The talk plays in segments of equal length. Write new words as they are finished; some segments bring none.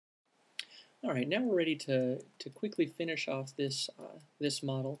All right, now we're ready to quickly finish off this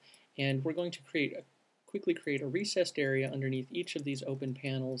model, and we're going to quickly create a recessed area underneath each of these open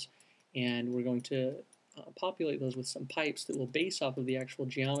panels, and we're going to populate those with some pipes that will base off of the actual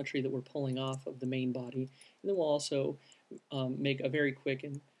geometry that we're pulling off of the main body, and then we'll also make a very quick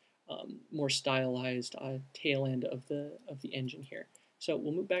and more stylized tail end of the engine here. So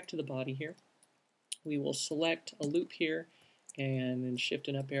we'll move back to the body here. We will select a loop here, and then shift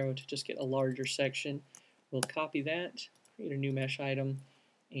an up arrow to just get a larger section. We'll copy that, create a new mesh item,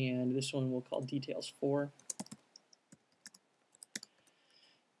 and this one we'll call details 4.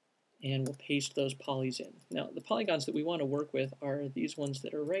 And we'll paste those polys in. Now the polygons that we want to work with are these ones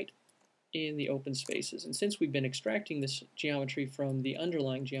that are right in the open spaces. And since we've been extracting this geometry from the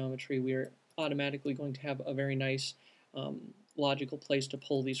underlying geometry, we're automatically going to have a very nice logical place to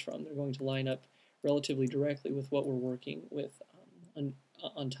pull these from. They're going to line up relatively directly with what we're working with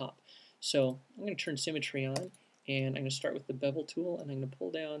on top. So I'm going to turn symmetry on, and I'm going to start with the bevel tool, and I'm going to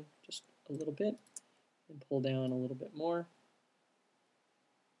pull down just a little bit, and pull down a little bit more.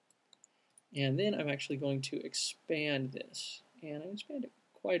 And then I'm actually going to expand this, and I'm going to expand it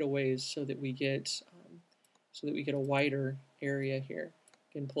quite a ways so that we get a wider area here.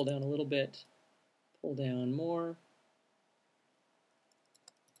 Again, pull down a little bit, pull down more,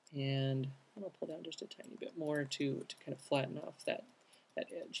 and I'll pull down just a tiny bit more to kind of flatten off that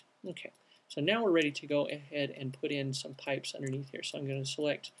edge. Okay, so now we're ready to go ahead and put in some pipes underneath here. So I'm going to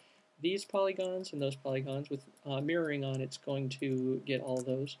select these polygons and those polygons with mirroring on. It's going to get all of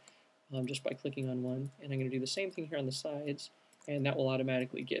those just by clicking on one. And I'm going to do the same thing here on the sides, and that will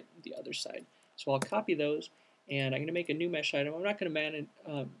automatically get the other side. So I'll copy those, and I'm going to make a new mesh item. I'm not going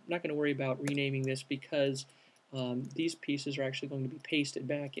to worry about renaming this because these pieces are actually going to be pasted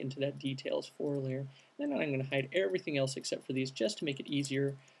back into that details 4 layer. And then I'm going to hide everything else except for these, just to make it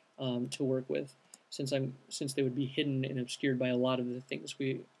easier to work with, since they would be hidden and obscured by a lot of the things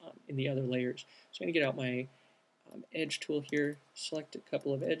in the other layers. So I'm going to get out my edge tool here, select a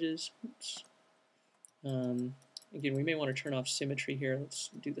couple of edges. Oops. Again, we may want to turn off symmetry here. Let's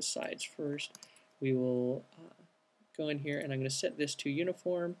do the sides first. We will go in here, and I'm going to set this to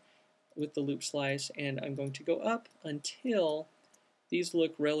uniform with the loop slice, and I'm going to go up until these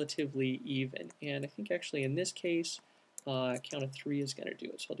look relatively even. And I think actually in this case, count of 3 is going to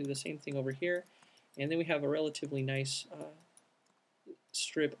do it. So I'll do the same thing over here, and then we have a relatively nice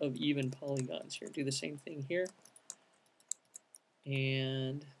strip of even polygons here. Do the same thing here,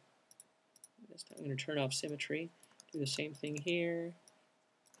 and this time I'm going to turn off symmetry. Do the same thing here,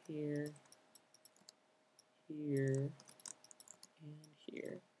 here, here, and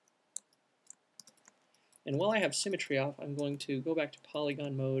here. And while I have symmetry off, I'm going to go back to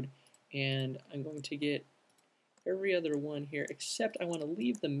polygon mode, and I'm going to get every other one here, except I want to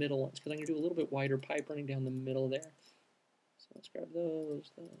leave the middle ones, because I'm going to do a little bit wider pipe running down the middle there. So let's grab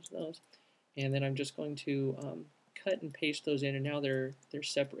those. And then I'm just going to cut and paste those in, and now they're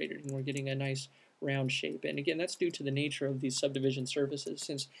separated, and we're getting a nice round shape. And again, that's due to the nature of these subdivision surfaces.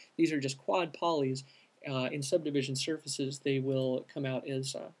 Since these are just quad polys, in subdivision surfaces they will come out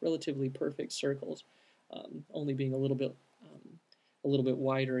as relatively perfect circles, only being a little bit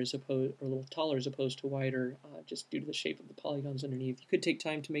wider as opposed, or a little taller as opposed to wider, just due to the shape of the polygons underneath. You could take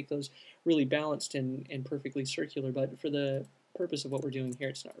time to make those really balanced and perfectly circular, but for the purpose of what we're doing here,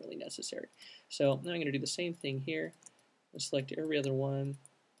 it's not really necessary. So now I'm going to do the same thing here. I'll select every other one,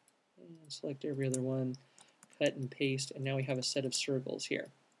 and select every other one, cut and paste, and now we have a set of circles here.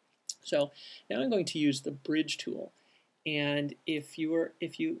 So now I'm going to use the bridge tool, and if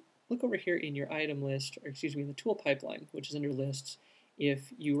you look over here in your item list, or excuse me, in the tool pipeline, which is under lists,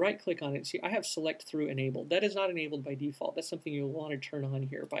 if you right click on it, see I have select through enabled. That is not enabled by default. That's something you'll want to turn on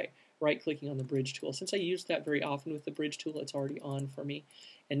here by right clicking on the bridge tool. Since I use that very often with the bridge tool, it's already on for me.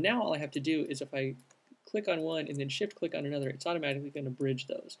 And now all I have to do is if I click on one and then shift click on another, it's automatically going to bridge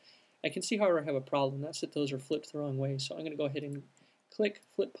those. I can see, however, I have a problem. That's that those are flipped the wrong way. So I'm going to go ahead and click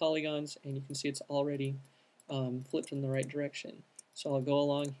flip polygons, and you can see it's already flipped in the right direction. So I'll go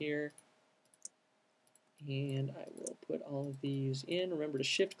along here, and I will put all of these in. Remember to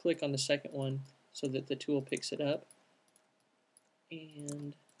shift click on the second one so that the tool picks it up.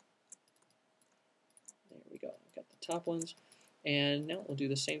 And there we go. I've got the top ones. And now we'll do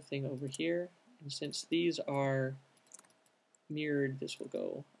the same thing over here. And since these are mirrored, this will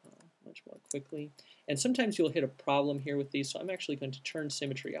go much more quickly. And sometimes you'll hit a problem here with these, so I'm actually going to turn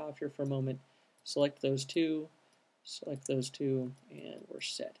symmetry off here for a moment. Select those two, and we're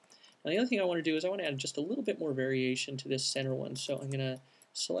set. Now the other thing I want to do is I want to add just a little bit more variation to this center one. So I'm going to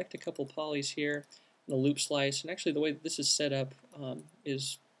select a couple polys here, the loop slice, and actually the way this is set up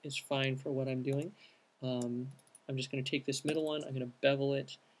is is fine for what I'm doing. I'm just going to take this middle one, I'm going to bevel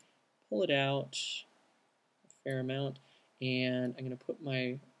it, pull it out a fair amount, and I'm going to put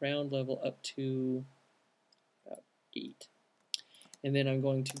my round level up to about 8. And then I'm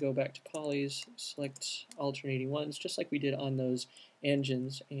going to go back to polys, select alternating ones, just like we did on those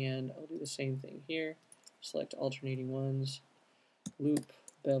engines, and I'll do the same thing here. Select alternating ones, loop,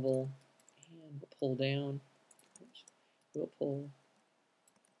 bevel, and we'll pull down. Oops. We'll pull,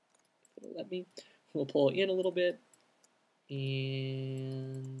 if it'll let me, we'll pull in a little bit,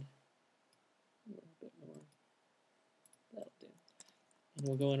 and a little bit more. That'll do. And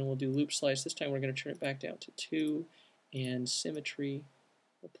we'll go in and we'll do loop slice. This time we're going to turn it back down to 2, and symmetry,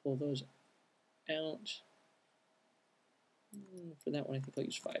 we'll pull those out. For that one, I think I'll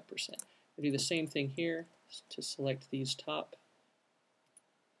use 5%. We'll do the same thing here to select these top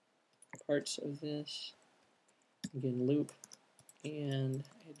parts of this. Again, loop and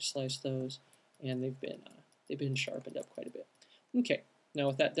edge slice those, and they've been sharpened up quite a bit. Okay, now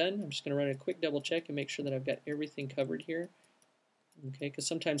with that done, I'm just going to run a quick double check and make sure that I've got everything covered here. Okay, because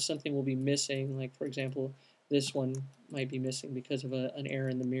sometimes something will be missing, like for example, this one might be missing because of an error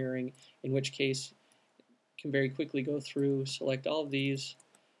in the mirroring, in which case you can very quickly go through, select all of these,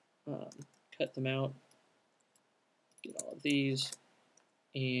 cut them out, get all of these,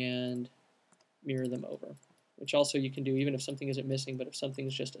 and mirror them over. Which also you can do even if something isn't missing, but if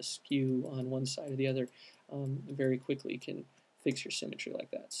something's just askew on one side or the other, very quickly can fix your symmetry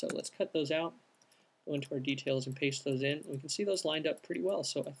like that. So let's cut those out, go into our details and paste those in. We can see those lined up pretty well,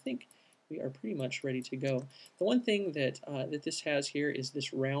 so I think we are pretty much ready to go. The one thing that, that this has here is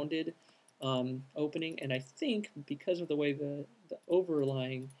this rounded opening, and I think because of the way the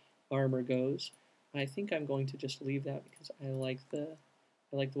overlying armor goes, I think I'm going to just leave that because I like the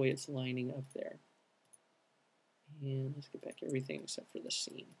way it's lining up there. And let's get back to everything except for the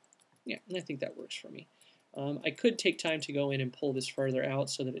seam. Yeah, and I think that works for me. I could take time to go in and pull this further out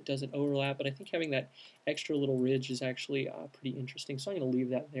so that it doesn't overlap, but I think having that extra little ridge is actually pretty interesting, so I'm going to leave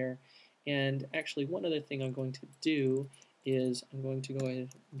that there. And actually, one other thing I'm going to do is I'm going to go ahead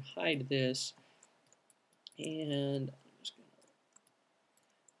and hide this, and I'm just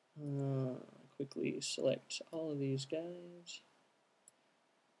going to quickly select all of these guys.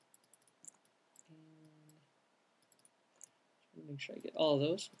 Make sure I get all of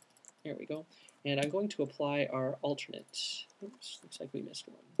those. There we go. And I'm going to apply our alternate. Oops, looks like we missed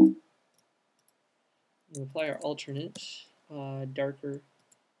one. We'll apply our alternate darker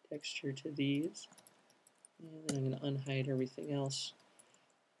texture to these. And then I'm going to unhide everything else.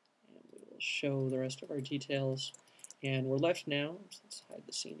 And we will show the rest of our details. And we're left now, let's hide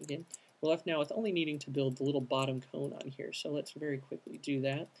the scene again. We're left now with only needing to build the little bottom cone on here. So let's very quickly do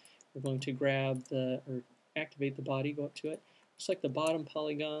that. We're going to grab or activate the body, go up to it. Select the bottom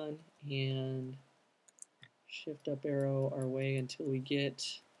polygon and shift up arrow our way until we get,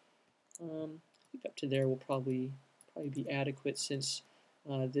 I think up to there will probably be adequate, since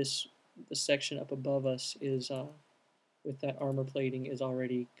the section up above us is with that armor plating is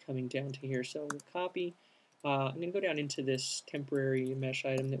already coming down to here. So we'll copy. I'm going to go down into this temporary mesh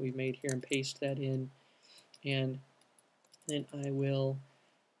item that we've made here and paste that in, and then I will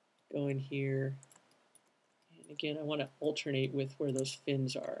go in here. Again, I want to alternate with where those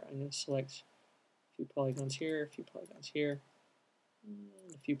fins are. I'm going to select a few polygons here, a few polygons here,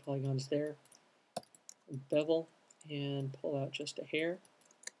 and a few polygons there. Bevel and pull out just a hair.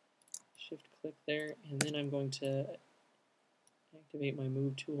 Shift click there, and then I'm going to activate my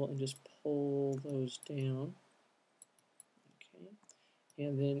move tool and just pull those down. Okay,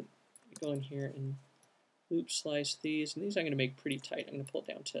 and then go in here and loop slice these, and these I'm going to make pretty tight. I'm going to pull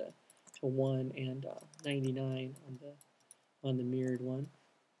it down to 1 and 99 on the mirrored one.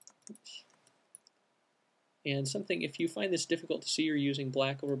 Oops. And something, if you find this difficult to see, you're using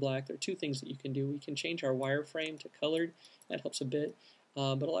black over black, there are two things that you can do. We can change our wireframe to colored. That helps a bit.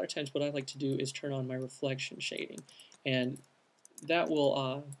 But a lot of times what I like to do is turn on my reflection shading. And that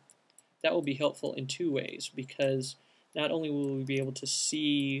will be helpful in two ways, because not only will we be able to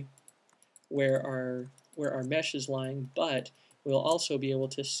see where our mesh is lying, but we'll also be able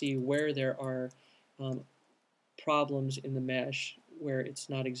to see where there are problems in the mesh, where it's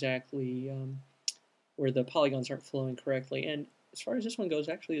not exactly, where the polygons aren't flowing correctly. And as far as this one goes,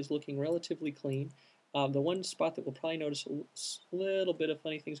 actually is looking relatively clean. The one spot that we'll probably notice a little bit of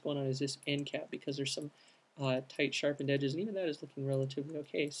funny things going on is this end cap, because there's some tight sharpened edges, and even that is looking relatively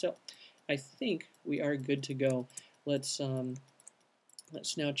okay. So I think we are good to go. Let's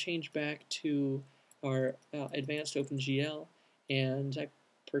now change back to our advanced OpenGL. And I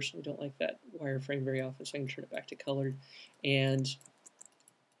personally don't like that wireframe very often, so I can turn it back to colored. And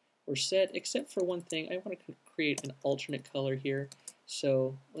we're set, except for one thing. I want to create an alternate color here.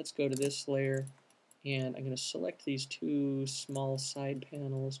 So let's go to this layer, and I'm going to select these two small side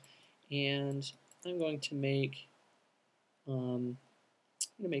panels, and I'm going to make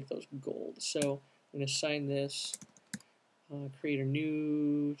those gold. So I'm going to assign this, create a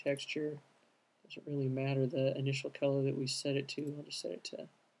new texture. Doesn't really matter the initial color that we set it to. I'll just set it to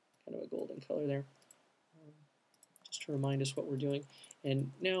kind of a golden color there, just to remind us what we're doing.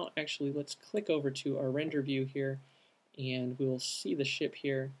 And now, actually, let's click over to our render view here, and we'll see the ship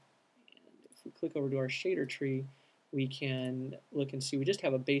here. And if we click over to our shader tree, we can look and see we just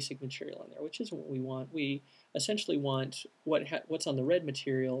have a basic material in there, which isn't what we want. We essentially want what's on the red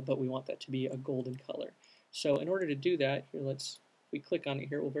material, but we want that to be a golden color. So in order to do that, here, if we click on it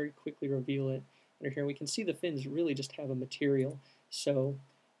here, we'll very quickly reveal it. Under here, we can see the fins really just have a material. So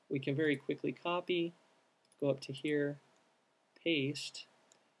we can very quickly copy, go up to here, paste,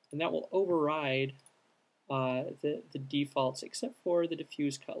 and that will override the defaults except for the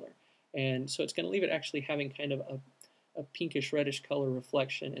diffuse color. And so it's going to leave it actually having kind of a pinkish reddish color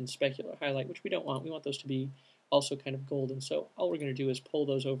reflection and specular highlight, which we don't want. We want those to be also kind of golden. So all we're going to do is pull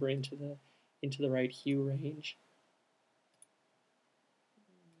those over into the right hue range.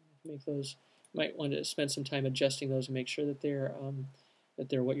 Make those. Might want to spend some time adjusting those and make sure that they're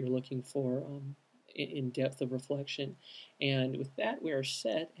what you're looking for in depth of reflection. And with that, we are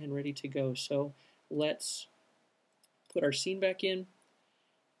set and ready to go. So let's put our scene back in,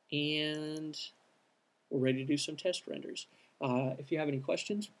 and we're ready to do some test renders. If you have any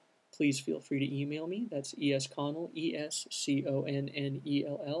questions, please feel free to email me. That's esconnell, ESCONNELL,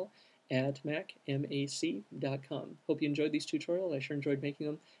 at mac.com. Hope you enjoyed these tutorials. I sure enjoyed making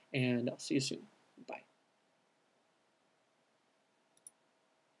them, and I'll see you soon.